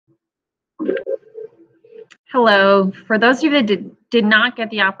Hello. For those of you that did not get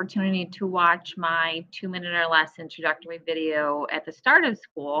the opportunity to watch my 2-minute or less introductory video at the start of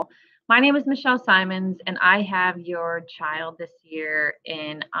school, my name is Michelle Simons, and I have your child this year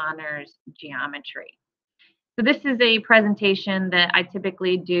in honors geometry. So this is a presentation that I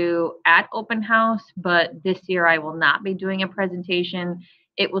typically do at open house, but this year I will not be doing a presentation.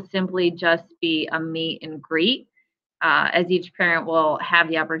 It will simply just be a meet and greet, as each parent will have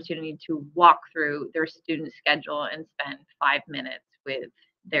the opportunity to walk through their student schedule and spend 5 minutes with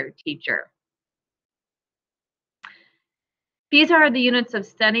their teacher. These are the units of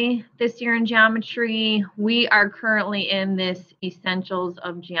study this year in geometry. We are currently in this Essentials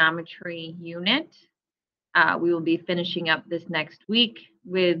of Geometry unit. We will be finishing up this next week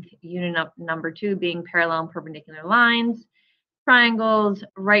with unit number 2 being parallel and perpendicular lines, triangles,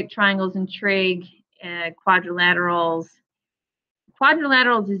 right triangles and trig, quadrilaterals.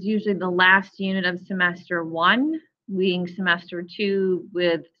 Quadrilaterals is usually the last unit of semester 1, leading semester 2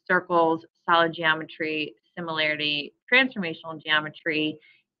 with circles, solid geometry, similarity, transformational geometry,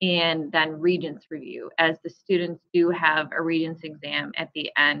 and then Regents review, as the students do have a Regents exam at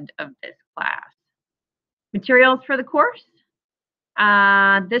the end of this class. Materials for the course.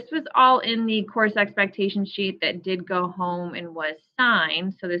 This was all in the course expectation sheet that did go home and was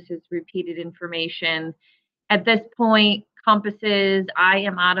signed, so this is repeated information. At this point, compasses, I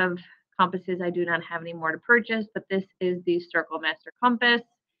am out of compasses. I do not have any more to purchase, but this is the Circle Master Compass,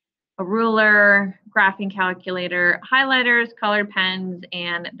 a ruler, graphing calculator, highlighters, colored pens,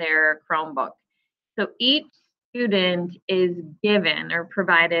 and their Chromebook. So each student is given or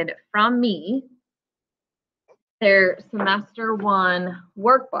provided from me their semester 1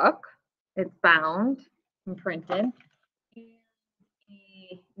 workbook. It's bound and printed, and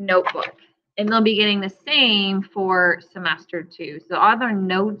a notebook. And they'll be getting the same for semester 2. So all their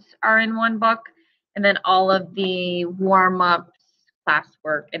notes are in one book, and then all of the warm-ups,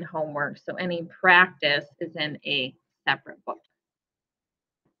 classwork, and homework. So any practice is in a separate book.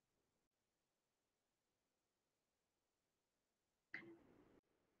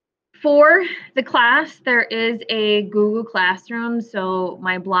 For the class, there is a Google Classroom. So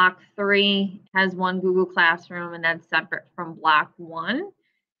my block 3 has one Google Classroom, and that's separate from block 1.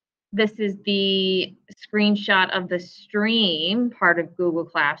 This is the screenshot of the stream part of Google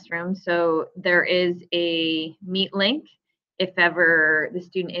Classroom. So there is a Meet link. If ever the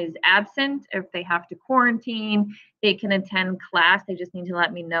student is absent, if they have to quarantine, they can attend class. They just need to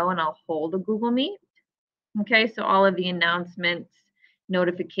let me know, and I'll hold a Google Meet. Okay, so all of the announcements,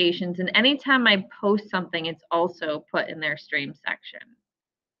 notifications, and anytime I post something, it's also put in their stream section.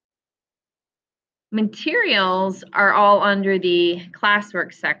 Materials are all under the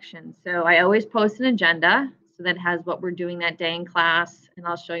classwork section. So I always post an agenda, so that has what we're doing that day in class, and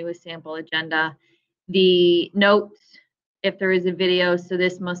I'll show you a sample agenda. The notes, if there is a video, so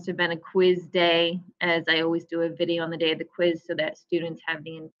this must have been a quiz day, as I always do a video on the day of the quiz so that students have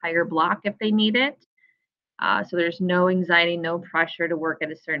the entire block if they need it. So there's no anxiety, no pressure to work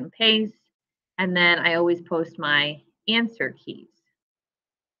at a certain pace. And then I always post my answer keys.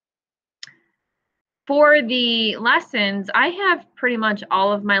 For the lessons, I have pretty much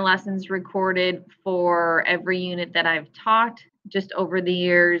all of my lessons recorded for every unit that I've taught. Just over the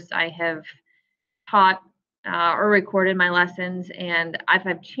years, I have taught or recorded my lessons, and if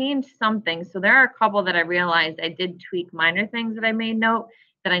I've changed something, so there are a couple that I realized I did tweak minor things that I made note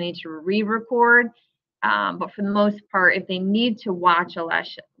that I need to re-record. But for the most part, if they need to watch a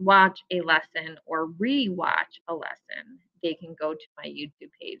lesson or re-watch a lesson, they can go to my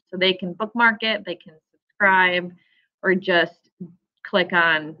YouTube page. So they can bookmark it, they can subscribe, or just click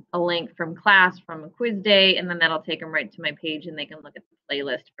on a link from class from a quiz day, and then that'll take them right to my page, and they can look at the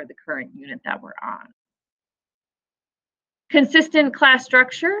playlist for the current unit that we're on. Consistent class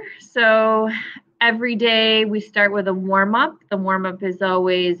structure. So every day we start with a warm-up. The warm-up is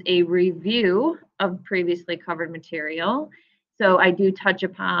always a review of previously covered material. So I do touch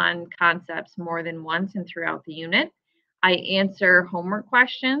upon concepts more than once and throughout the unit. I answer homework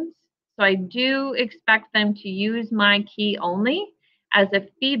questions. So I do expect them to use my key only as a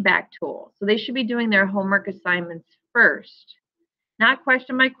feedback tool. So they should be doing their homework assignments first, not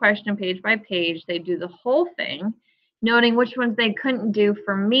question by question, page by page. They do the whole thing, noting which ones they couldn't do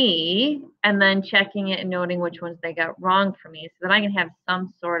for me, and then checking it and noting which ones they got wrong for me, so that I can have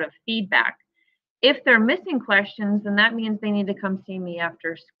some sort of feedback. If they're missing questions, then that means they need to come see me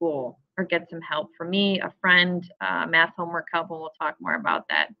after school or get some help from me, a friend, math homework help, and we'll talk more about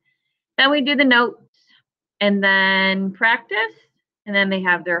that. Then we do the notes, and then practice, and then they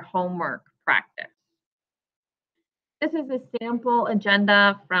have their homework practice. This is a sample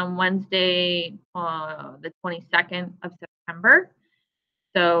agenda from Wednesday, the 22nd of September.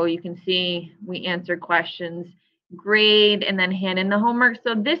 So you can see we answer questions, grade, and then hand in the homework.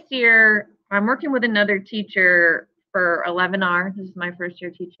 So this year, I'm working with another teacher for 11R. This is my first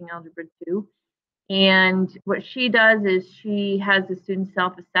year teaching Algebra 2. And what she does is she has the students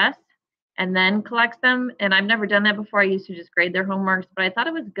self-assess and then collects them. And I've never done that before. I used to just grade their homeworks, but I thought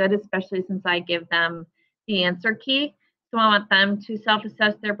it was good, especially since I give them the answer key. So I want them to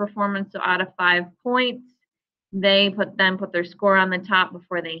self-assess their performance. So out of 5 points, they put their score on the top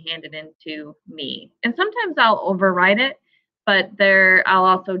before they hand it in to me. And sometimes I'll overwrite it, but I'll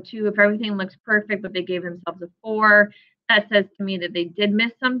also too, if everything looks perfect, but they gave themselves a 4, that says to me that they did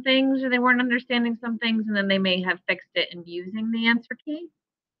miss some things or they weren't understanding some things, and then they may have fixed it in using the answer key.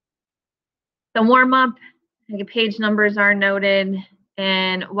 The warm-up, the page numbers are noted,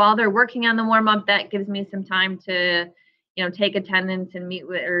 and while they're working on the warm-up, that gives me some time to take attendance and meet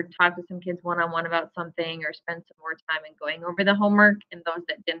with or talk to some kids one-on-one about something, or spend some more time in going over the homework, and those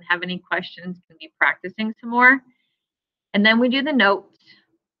that didn't have any questions can be practicing some more. And then we do the notes.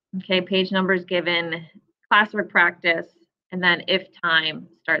 Okay, page numbers given, classwork practice, and then if time,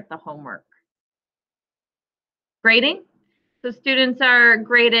 start the homework. Grading. So students are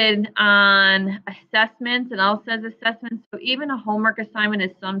graded on assessments. It all says assessments. So even a homework assignment is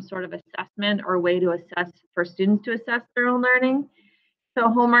some sort of assessment or a way to assess for students to assess their own learning. So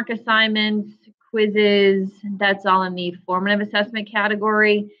homework assignments, quizzes, that's all in the formative assessment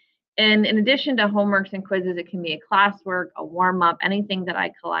category. And in addition to homeworks and quizzes, it can be a classwork, a warm-up, anything that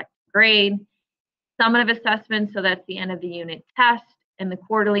I collect grade. Summative assessments, so that's the end of the unit test. And the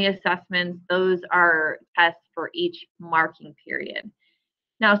quarterly assessments, those are tests for each marking period.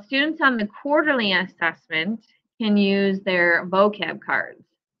 Now, students on the quarterly assessment can use their vocab cards.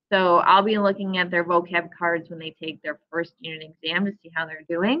 So I'll be looking at their vocab cards when they take their first unit exam to see how they're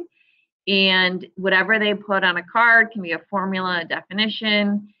doing. And whatever they put on a card can be a formula, a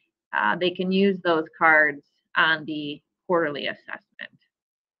definition. They can use those cards on the quarterly assessment.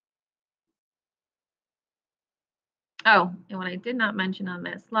 Oh, and what I did not mention on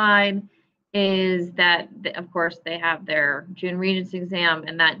that slide is that, of course, they have their June Regents exam,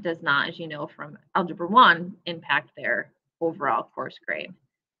 and that does not, as you know, from Algebra 1, impact their overall course grade.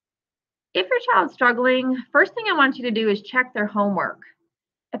 If your child's struggling, first thing I want you to do is check their homework.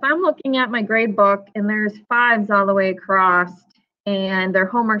 If I'm looking at my grade book and there's 5s all the way across and their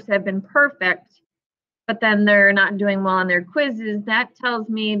homeworks have been perfect, but then they're not doing well on their quizzes, that tells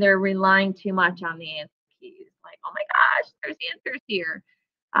me they're relying too much on the answer keys. Like, oh my gosh, there's answers here.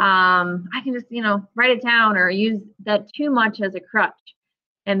 I can just, write it down or use that too much as a crutch.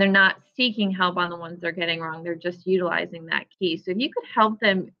 And they're not seeking help on the ones they're getting wrong. They're just utilizing that key. So if you could help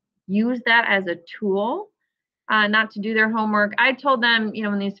them use that as a tool, not to do their homework. I told them,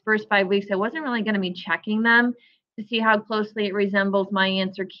 in these first 5 weeks, I wasn't really going to be checking them to see how closely it resembles my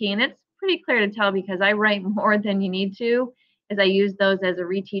answer key. And it's pretty clear to tell because I write more than you need to, as I use those as a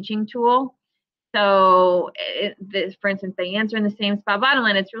reteaching tool. So for instance, they answer in the same spot. Bottom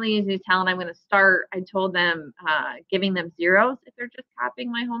line, it's really easy to tell, and I'm going to start, I told them, giving them 0s if they're just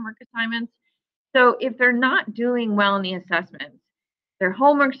copying my homework assignments. So if they're not doing well in the assessments, their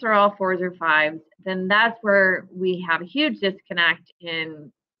homeworks are all 4s or 5s, then that's where we have a huge disconnect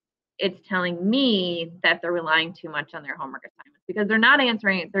in it's telling me that they're relying too much on their homework assignments because they're not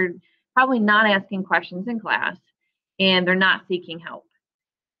answering, they're probably not asking questions in class, and they're not seeking help.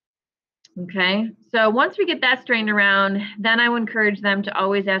 Okay, so once we get that straightened around, then I would encourage them to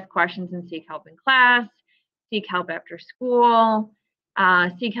always ask questions and seek help in class, seek help after school,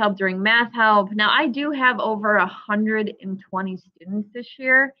 seek help during math help. Now, I do have over 120 students this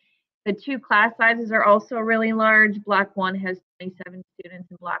year. The 2 class sizes are also really large. Block 1 has 27 students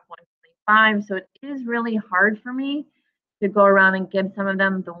and Block 1 25. So it is really hard for me to go around and give some of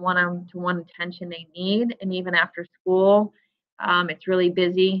them the one-on-one attention they need. And even after school, it's really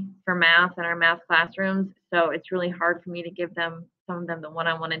busy for math in our math classrooms. So it's really hard for me to give them, some of them, the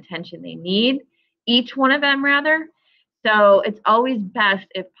one-on-one attention they need, each one of them rather. So it's always best,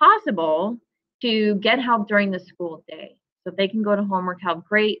 if possible, to get help during the school day. So if they can go to homework help,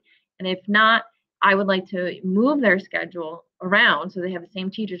 great. And if not, I would like to move their schedule around so they have the same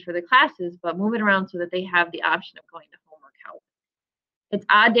teachers for the classes, but move it around so that they have the option of going to homework help. It's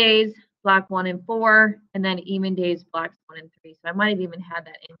odd days, Block 1 and 4, and then even days, Blocks 1 and 3. So I might have even had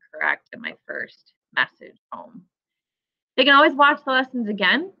that incorrect in my first message home. They can always watch the lessons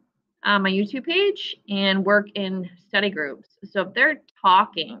again on my YouTube page and work in study groups. So if they're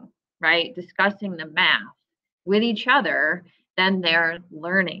talking, right, discussing the math with each other, then they're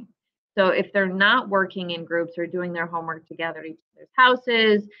learning. So if they're not working in groups or doing their homework together at each other's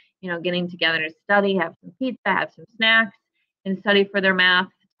houses, getting together to study, have some pizza, have some snacks, and study for their math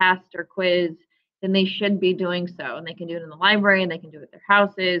test or quiz, then they should be doing so. And they can do it in the library, and they can do it at their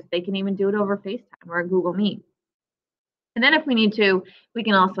houses. They can even do it over FaceTime or Google Meet. And then if we need to, we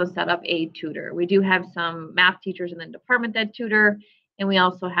can also set up a tutor. We do have some math teachers in the department that tutor, and we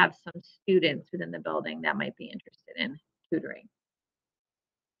also have some students within the building that might be interested in tutoring.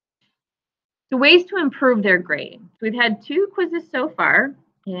 So ways to improve their grading. So we've had 2 quizzes so far,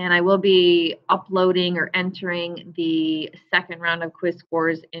 and I will be uploading or entering the second round of quiz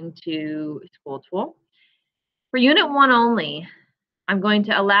scores into SchoolTool. For Unit 1 only, I'm going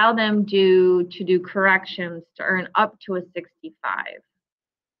to allow them to do corrections to earn up to a 65.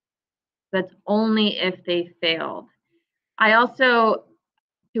 That's only if they failed. I also,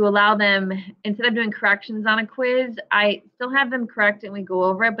 to allow them, instead of doing corrections on a quiz, I still have them correct and we go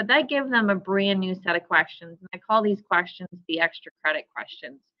over it, but that gives them a brand new set of questions. And I call these questions the extra credit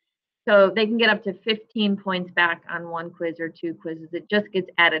questions. So they can get up to 15 points back on 1 quiz or 2 quizzes. It just gets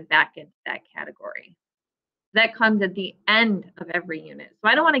added back into that category. That comes at the end of every unit. So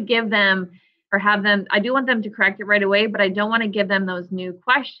I don't want to give them or have them, I do want them to correct it right away, but I don't want to give them those new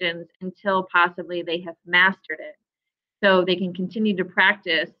questions until possibly they have mastered it. So they can continue to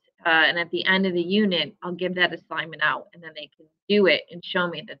practice, and at the end of the unit, I'll give that assignment out, and then they can do it and show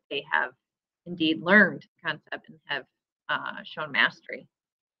me that they have indeed learned the concept and have shown mastery.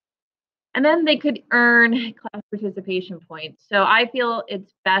 And then they could earn class participation points. So I feel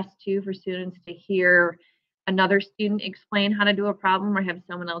it's best too for students to hear another student explain how to do a problem or have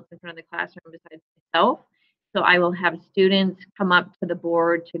someone else in front of the classroom besides myself. So I will have students come up to the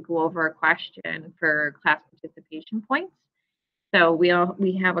board to go over a question for class participation points. So we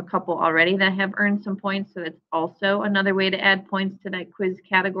have a couple already that have earned some points. So that's also another way to add points to that quiz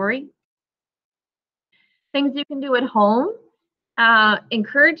category. Things you can do at home.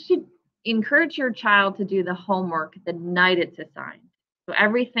 Encourage your child to do the homework the night it's assigned. So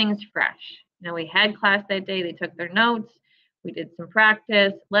everything's fresh. We had class that day, they took their notes, we did some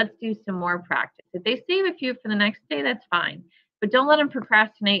practice. Let's do some more practice. If they save a few for the next day, that's fine. But don't let them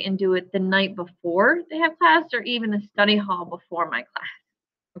procrastinate and do it the night before they have class or even the study hall before my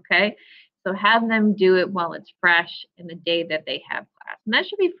class, okay? So have them do it while it's fresh in the day that they have class. And that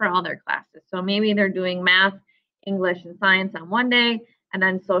should be for all their classes. So maybe they're doing math, English, and science on one day, and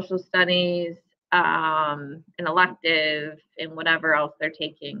then social studies, an elective, and whatever else they're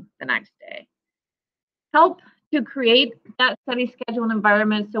taking the next day. Help to create that study schedule and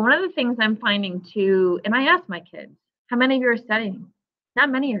environment. So one of the things I'm finding too, and I ask my kids, how many of you are studying? Not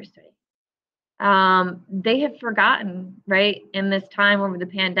many are studying. They have forgotten, right, in this time over the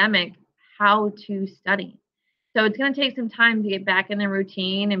pandemic, how to study. So it's going to take some time to get back in the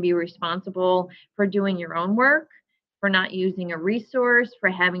routine and be responsible for doing your own work, for not using a resource, for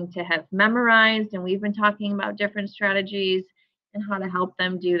having to have memorized. And we've been talking about different strategies and how to help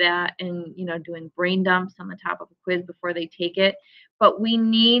them do that, and doing brain dumps on the top of a quiz before they take it. But we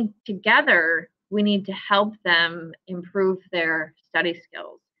need to help them improve their study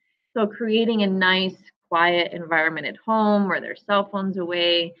skills. So creating a nice, quiet environment at home where their cell phone's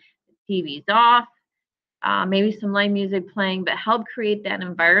away, the TV's off, maybe some light music playing, but help create that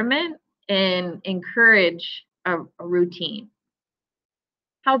environment and encourage a routine.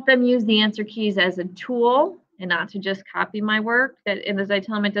 Help them use the answer keys as a tool and not to just copy my work. And as I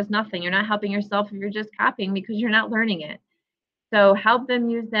tell them, it does nothing. You're not helping yourself if you're just copying because you're not learning it. So help them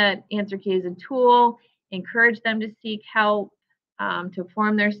use that answer key as a tool, encourage them to seek help, to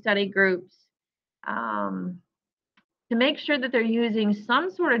form their study groups, to make sure that they're using some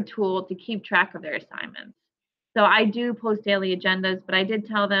sort of tool to keep track of their assignments. So I do post daily agendas, but I did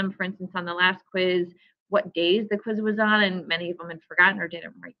tell them, for instance, on the last quiz, what days the quiz was on, and many of them had forgotten or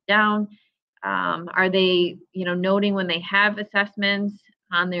didn't write down. Are they, noting when they have assessments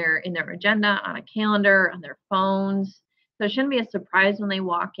in their agenda, on a calendar, on their phones? So it shouldn't be a surprise when they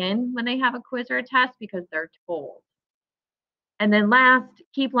walk in when they have a quiz or a test because they're told. And then last,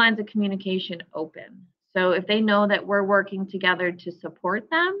 keep lines of communication open. So if they know that we're working together to support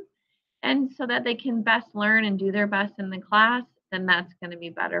them and so that they can best learn and do their best in the class, then that's going to be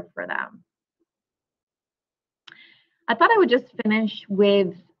better for them. I thought I would just finish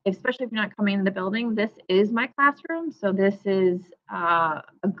with, especially if you're not coming in the building, this is my classroom. So this is a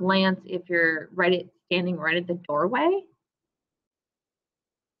glance if you're standing right at the doorway.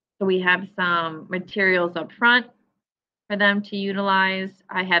 So we have some materials up front for them to utilize.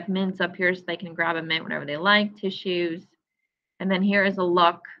 I have mints up here so they can grab a mint whenever they like, tissues. And then here is a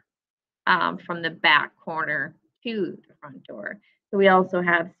look from the back corner to the front door. So we also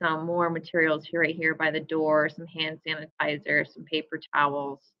have some more materials here, right here by the door, some hand sanitizer, some paper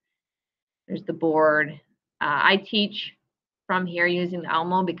towels. There's the board. I teach from here using the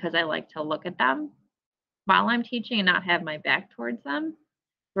Elmo because I like to look at them while I'm teaching and not have my back towards them.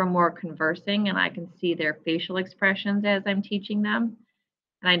 We're more conversing and I can see their facial expressions as I'm teaching them.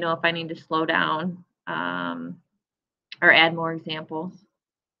 And I know if I need to slow down or add more examples.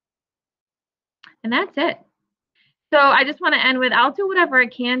 And that's it. So I just want to end with, I'll do whatever I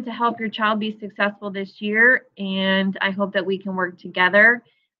can to help your child be successful this year. And I hope that we can work together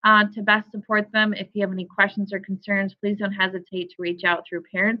to best support them. If you have any questions or concerns, please don't hesitate to reach out through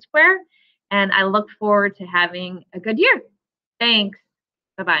Parent Square. And I look forward to having a good year. Thanks.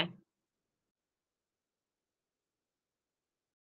 Bye-bye.